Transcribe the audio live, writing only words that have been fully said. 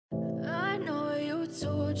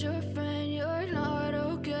told your friend you're not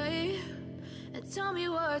okay? And tell me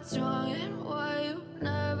what's wrong and why you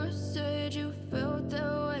never said you felt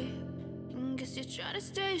that way. And guess you're trying to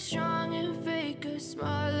stay strong and fake a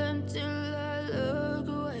smile until I look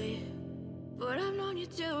away. But I've known you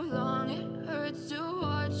too long, it hurts to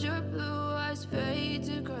watch your blue eyes fade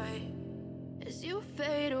to gray as you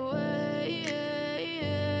fade away,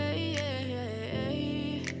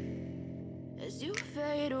 as you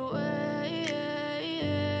fade away.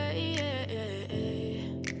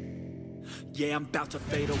 Yeah, I'm about to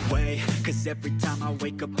fade away, cause every time I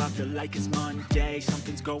wake up I feel like it's Monday.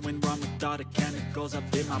 Something's going wrong with all the chemicals up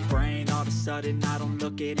in my brain. All of a sudden I don't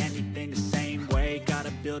look at anything the same way.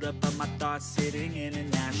 Gotta build up of my thoughts sitting in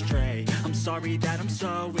an ashtray. I'm sorry that I'm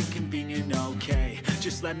so inconvenient, okay?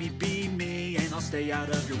 Just let me be me and I'll stay out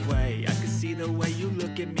of your way. I can see the way you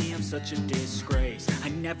look at me, I'm such a disgrace. I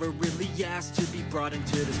never really asked to be brought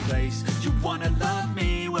into this place. You wanna love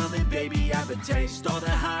me? Well then baby, have a taste. All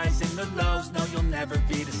the highs and the lows, no, you'll never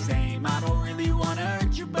be the same. I don't really wanna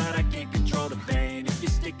hurt you, but I can't control the pain. If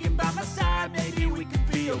you're sticking by my side, maybe we could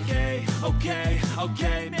be okay.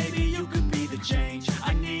 Okay, maybe you could be the change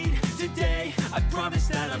I need today. I promise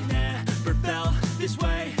that I've never felt this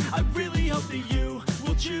way. I really hope that you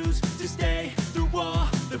will choose to stay through all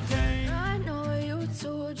the pain. I know you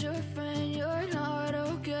told your friend you're not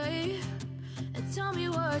okay. And tell me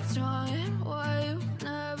what's wrong and why you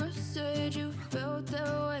never said you felt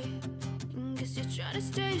that way. Guess you're trying to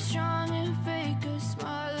stay strong and fake a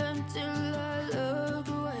smile until I look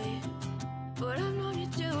away. But I've known you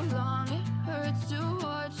too long, it hurts to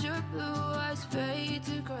watch your blue eyes fade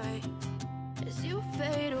to gray as you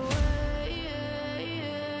fade away,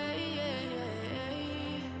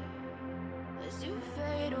 as you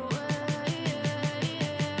fade away,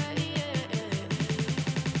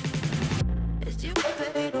 as you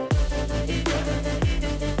fade away.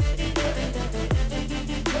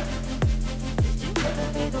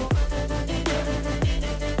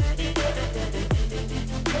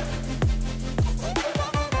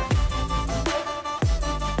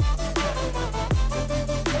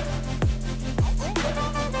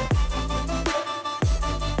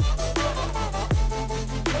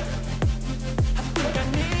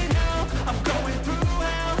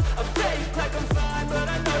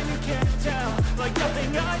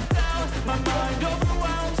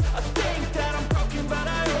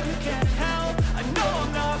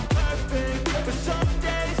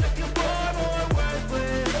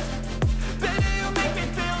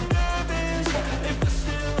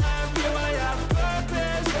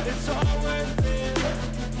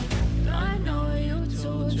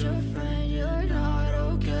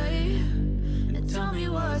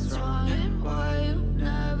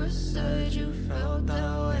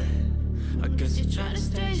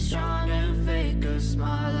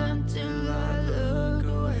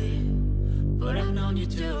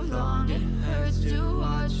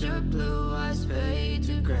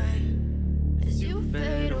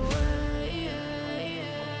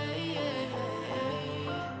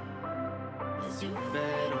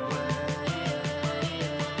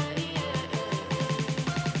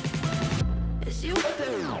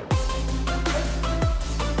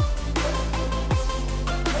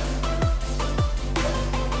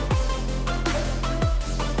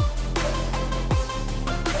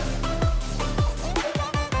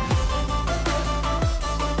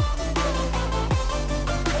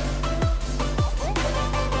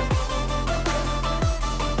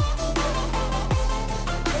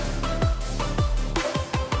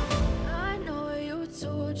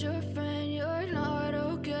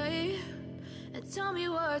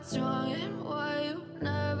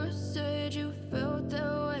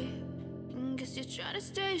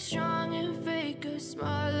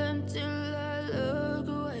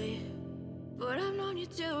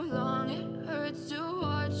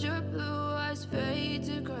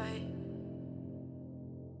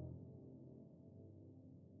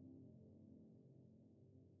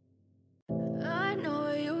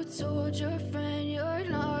 Told your friend you're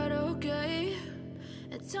not okay.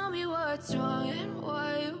 And tell me what's wrong and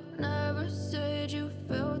why you never said you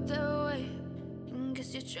felt that way. And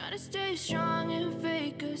guess you're trying to stay strong and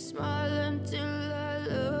fake a smile until I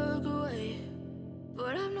look away.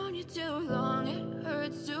 But I've known you too long, it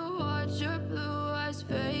hurts to watch your blue eyes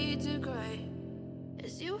fade to gray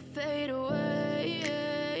as you fade away,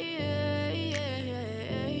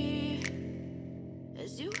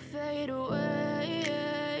 as you fade away.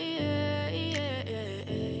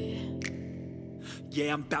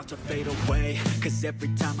 yeah, I'm about to fade away. Cause every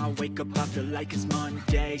time I wake up I feel like it's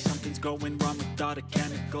Monday. Something's going wrong with all the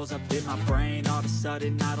chemicals up in my brain. All of a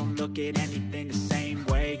sudden I don't look at anything the same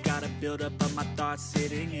way. Gotta build up of my thoughts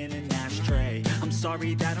sitting in an ashtray. I'm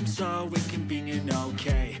sorry that I'm so inconvenient,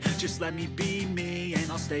 okay. Just let me be me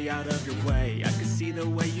and I'll stay out of your way. I can see the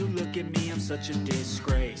way you look at me, I'm such a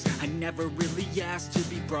disgrace. I never really asked to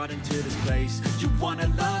be brought into this place. You wanna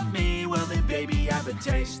love me? Well then baby I have a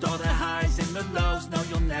taste. All the highs and the lows, no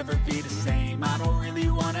you'll never be the same. I don't really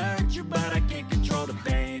wanna hurt you but I can't control the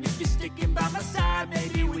pain. If you're sticking by my side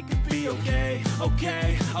maybe we could be okay.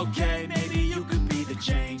 Okay, maybe you could be the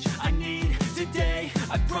change I need today.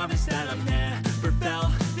 I promise that I've never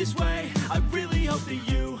felt this way. I really hope that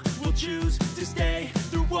you will choose to stay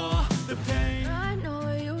through all the pain. I know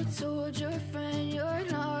you told your friend you're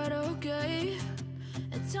not okay,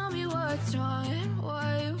 and tell me what's wrong and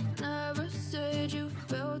why you never said you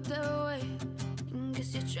felt that way.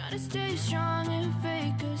 Guess you're trying to stay strong and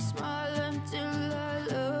fake a smile until I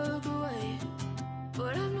look away.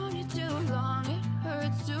 But I've known you too long, it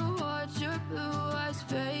hurts to watch your blue eyes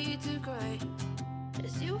fade to gray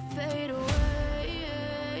as you fade away.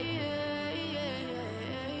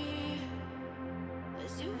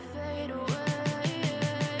 As you fade away.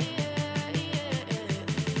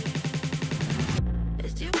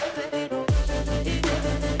 As you fade away.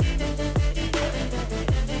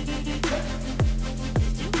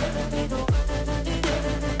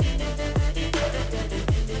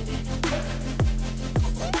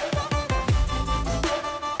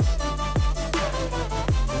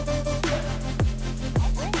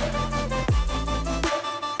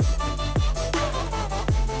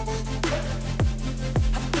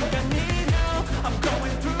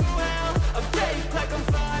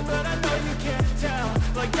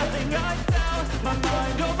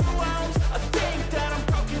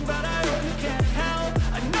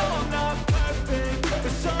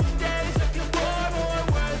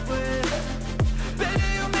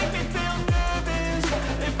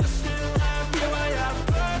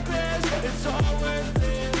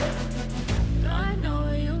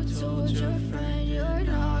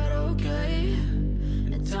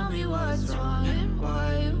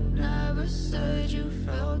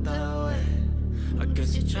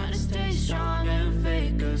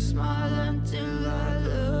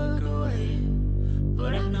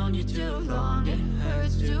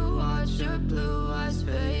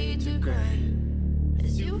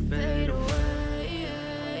 Fade